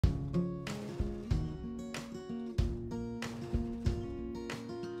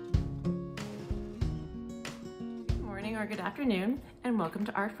or good afternoon, and welcome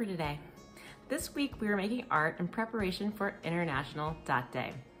to Art for Today. This week we are making art in preparation for International Dot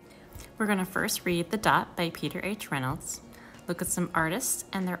Day. We're going to first read The Dot by Peter H Reynolds, look at some artists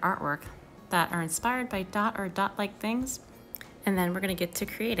and their artwork that are inspired by dot or dot-like things, and then we're going to get to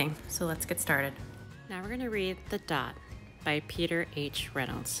creating. So let's get started. Now we're going to read The Dot by Peter H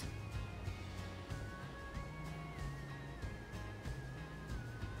Reynolds.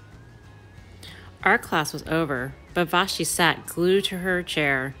 Art class was over, but Vashti sat glued to her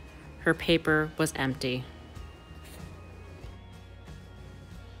chair. Her paper was empty.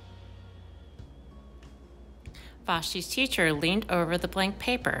 Vashti's teacher leaned over the blank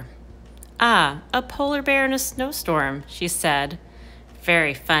paper. "Ah, a polar bear in a snowstorm," she said.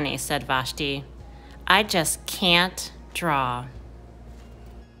 "Very funny," said Vashti. "I just can't draw."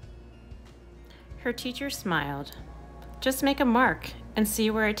 Her teacher smiled. "Just make a mark and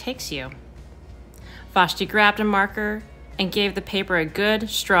see where it takes you." Vashti grabbed a marker and gave the paper a good,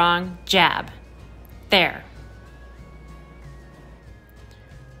 strong jab. There.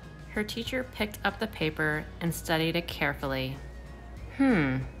 Her teacher picked up the paper and studied it carefully.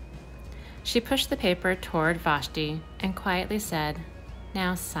 She pushed the paper toward Vashti and quietly said,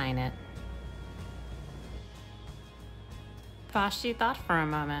 "Now sign it." Vashti thought for a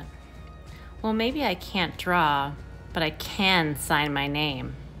moment. "Well, maybe I can't draw, but I can sign my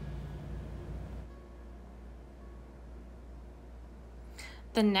name."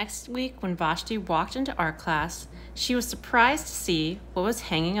 The next week, when Vashti walked into art class, she was surprised to see what was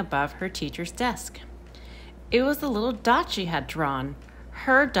hanging above her teacher's desk. It was the little dot she had drawn,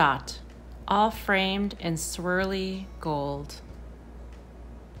 her dot, all framed in swirly gold.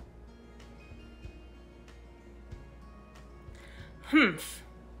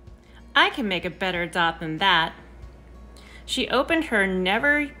 I can make a better dot than that." She opened her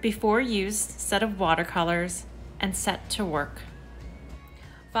never-before-used set of watercolors and set to work.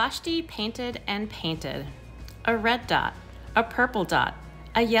 Vashti painted and painted. A red dot, a purple dot,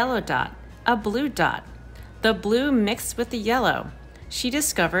 a yellow dot, a blue dot. The blue mixed with the yellow. She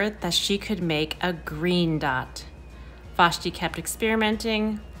discovered that she could make a green dot. Vashti kept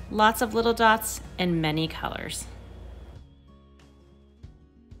experimenting, lots of little dots in many colors.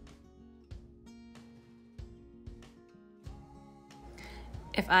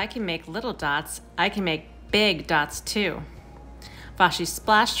 If I can make little dots, I can make big dots too. Vashti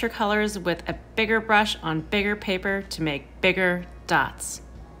splashed her colors with a bigger brush on bigger paper to make bigger dots.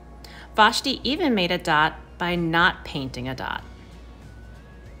 Vashti even made a dot by not painting a dot.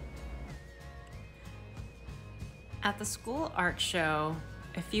 At the school art show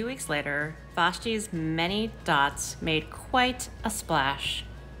a few weeks later, Vashti's many dots made quite a splash.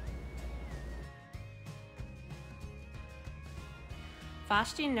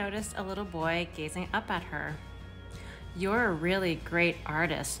 Vashti noticed a little boy gazing up at her. "You're a really great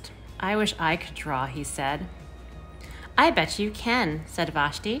artist. I wish I could draw," he said. "I bet you can," said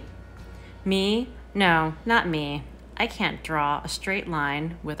Vashti. "Me? No, not me. I can't draw a straight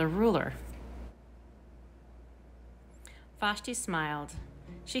line with a ruler." Vashti smiled.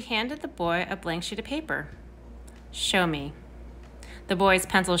 She handed the boy a blank sheet of paper. "Show me." The boy's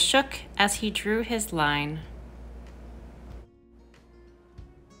pencil shook as he drew his line.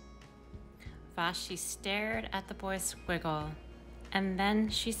 Vashti stared at the boy's squiggle, and then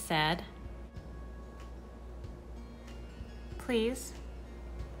she said, "Please,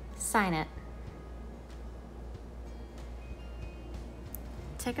 sign it."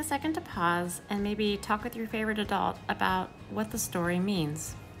 Take a second to pause and maybe talk with your favorite adult about what the story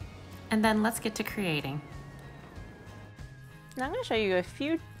means. And then let's get to creating. Now I'm going to show you a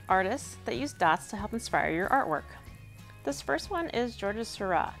few artists that use dots to help inspire your artwork. This first one is Georges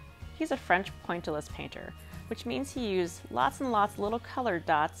Seurat. He's a French pointillist painter, which means he used lots and lots of little colored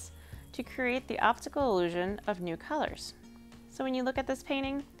dots to create the optical illusion of new colors. So when you look at this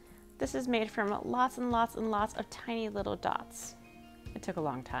painting, this is made from lots and lots and lots of tiny little dots. It took a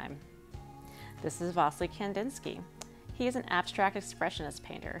long time. This is Vasily Kandinsky. He is an abstract expressionist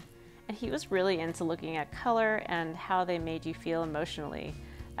painter, and he was really into looking at color and how they made you feel emotionally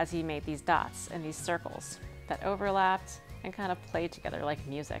as he made these dots and these circles that overlapped and kind of played together like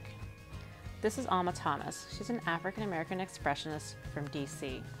music. This is Alma Thomas. She's an African-American expressionist from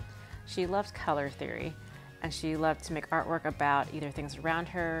DC. She loved color theory, and she loved to make artwork about either things around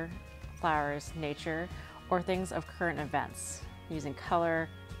her, flowers, nature, or things of current events, using color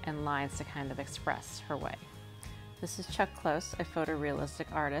and lines to kind of express her way. This is Chuck Close, a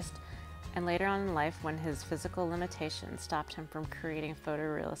photorealistic artist, and later on in life, when his physical limitations stopped him from creating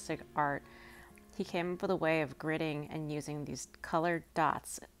photorealistic art, he came up with a way of gridding and using these colored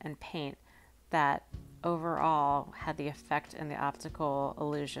dots and paint that overall had the effect and the optical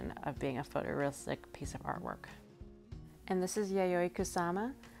illusion of being a photorealistic piece of artwork. And this is Yayoi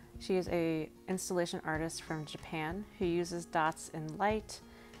Kusama. She is an installation artist from Japan who uses dots in light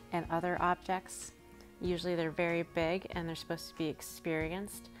and other objects. Usually they're very big and they're supposed to be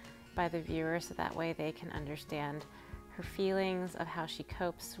experienced by the viewer, so that way they can understand her feelings of how she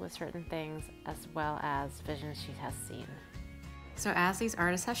copes with certain things as well as visions she has seen. So as these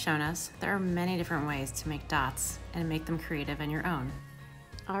artists have shown us, there are many different ways to make dots and make them creative in your own.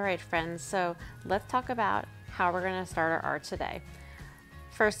 All right, friends, so let's talk about how we're going to start our art today.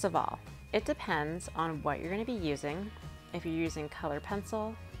 First of all, it depends on what you're going to be using. If you're using color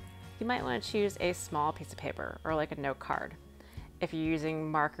pencil, you might want to choose a small piece of paper or like a note card. If you're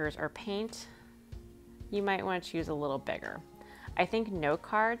using markers or paint, you might want to choose a little bigger. I think note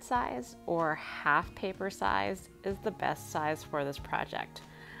card size or half paper size is the best size for this project.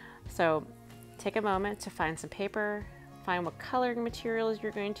 So take a moment to find some paper, find what coloring materials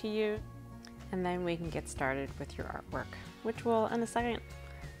you're going to use, and then we can get started with your artwork, which will in a second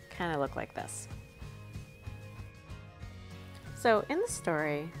kind of look like this. So in the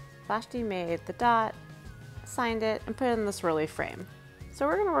story, Vashti made the dot, signed it, and put it in the swirly frame. So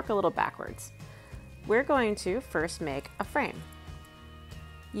we're going to work a little backwards. We're going to first make a frame.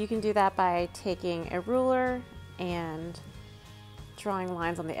 You can do that by taking a ruler and drawing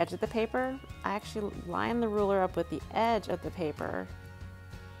lines on the edge of the paper. I actually line the ruler up with the edge of the paper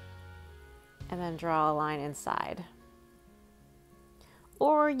and then draw a line inside.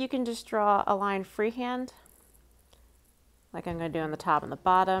 Or you can just draw a line freehand, like I'm going to do on the top and the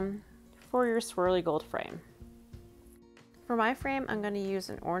bottom, for your swirly gold frame. For my frame, I'm going to use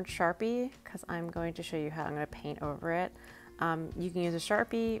an orange Sharpie because I'm going to show you how I'm going to paint over it. You can use a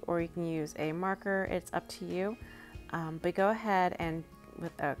Sharpie or you can use a marker, it's up to you. But go ahead and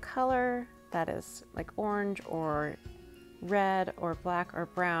with a color that is like orange or red or black or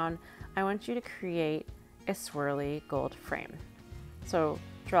brown, I want you to create a swirly gold frame. So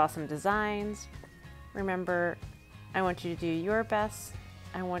draw some designs. Remember, I want you to do your best.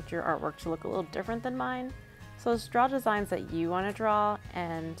 I want your artwork to look a little different than mine. So just draw designs that you want to draw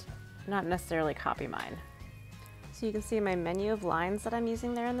and not necessarily copy mine. So you can see my menu of lines that I'm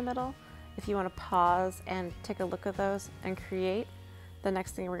using there in the middle. If you want to pause and take a look at those and create, the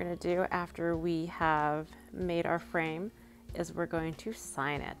next thing we're going to do after we have made our frame is we're going to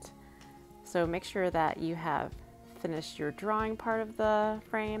sign it. So make sure that you have finished your drawing part of the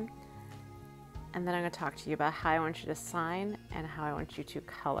frame, and then I'm going to talk to you about how I want you to sign and how I want you to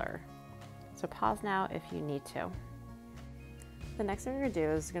color. So pause now if you need to. The next thing we're going to do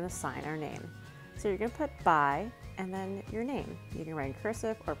is going to sign our name. So you're going to put by and then your name. You can write in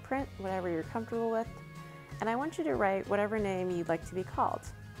cursive or print, whatever you're comfortable with. And I want you to write whatever name you'd like to be called.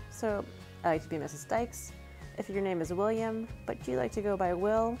 So I like to be Mrs. Dykes. If your name is William, but you like to go by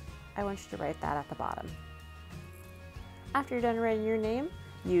Will, I want you to write that at the bottom. After you're done writing your name,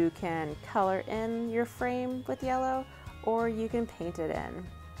 you can color in your frame with yellow or you can paint it in.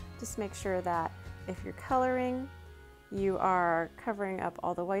 Just make sure that if you're coloring, you are covering up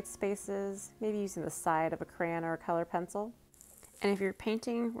all the white spaces, maybe using the side of a crayon or a color pencil. And if you're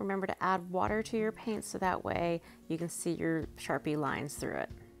painting, remember to add water to your paint so that way you can see your Sharpie lines through it.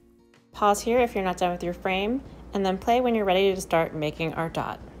 Pause here if you're not done with your frame, and then play when you're ready to start making our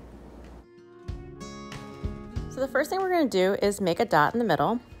dot. So the first thing we're going to do is make a dot in the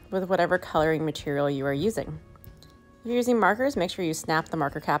middle with whatever coloring material you are using. If you're using markers, make sure you snap the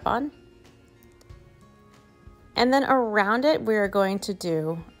marker cap on. And then around it, we are going to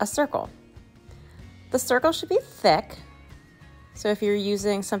do a circle. The circle should be thick. So if you're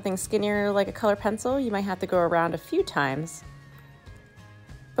using something skinnier like a color pencil, you might have to go around a few times.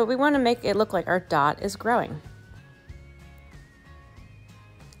 But we want to make it look like our dot is growing.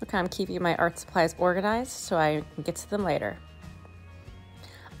 Look how I'm keeping my art supplies organized so I can get to them later.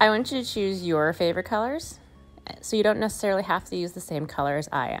 I want you to choose your favorite colors, so you don't necessarily have to use the same color as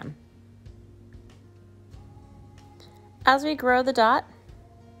I am. As we grow the dot,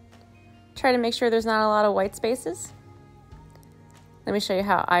 try to make sure there's not a lot of white spaces. Let me show you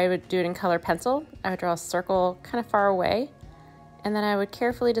how I would do it in color pencil. I would draw a circle kind of far away, and then I would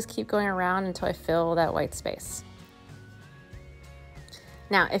carefully just keep going around until I fill that white space.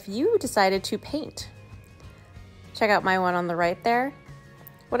 Now, if you decided to paint, check out my one on the right there.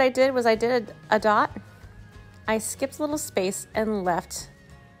 What I did was I did a dot, I skipped a little space and left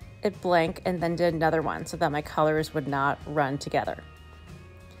it blank and then did another one so that my colors would not run together.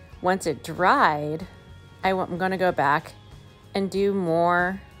 Once it dried, I'm going to go back and do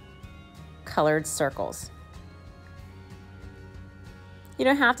more colored circles. You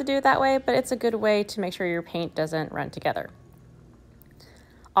don't have to do it that way, but it's a good way to make sure your paint doesn't run together.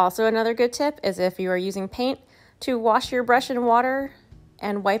 Also, another good tip is if you are using paint, to wash your brush in water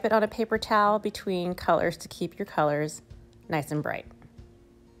and wipe it on a paper towel between colors to keep your colors nice and bright.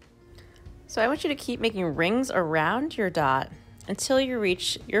 So I want you to keep making rings around your dot until you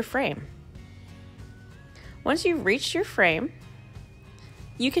reach your frame. Once you've reached your frame,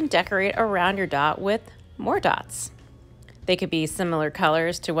 you can decorate around your dot with more dots. They could be similar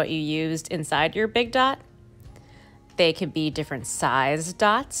colors to what you used inside your big dot. They could be different size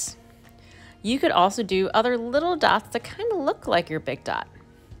dots. You could also do other little dots that kind of look like your big dot.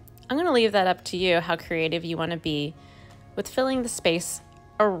 I'm going to leave that up to you, how creative you want to be with filling the space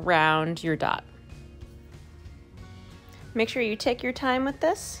around your dot. Make sure you take your time with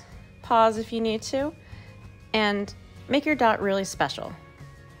this, pause if you need to, and make your dot really special.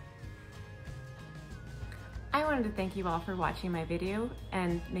 I wanted to thank you all for watching my video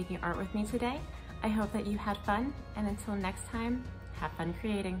and making art with me today. I hope that you had fun, and until next time, have fun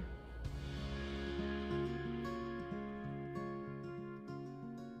creating.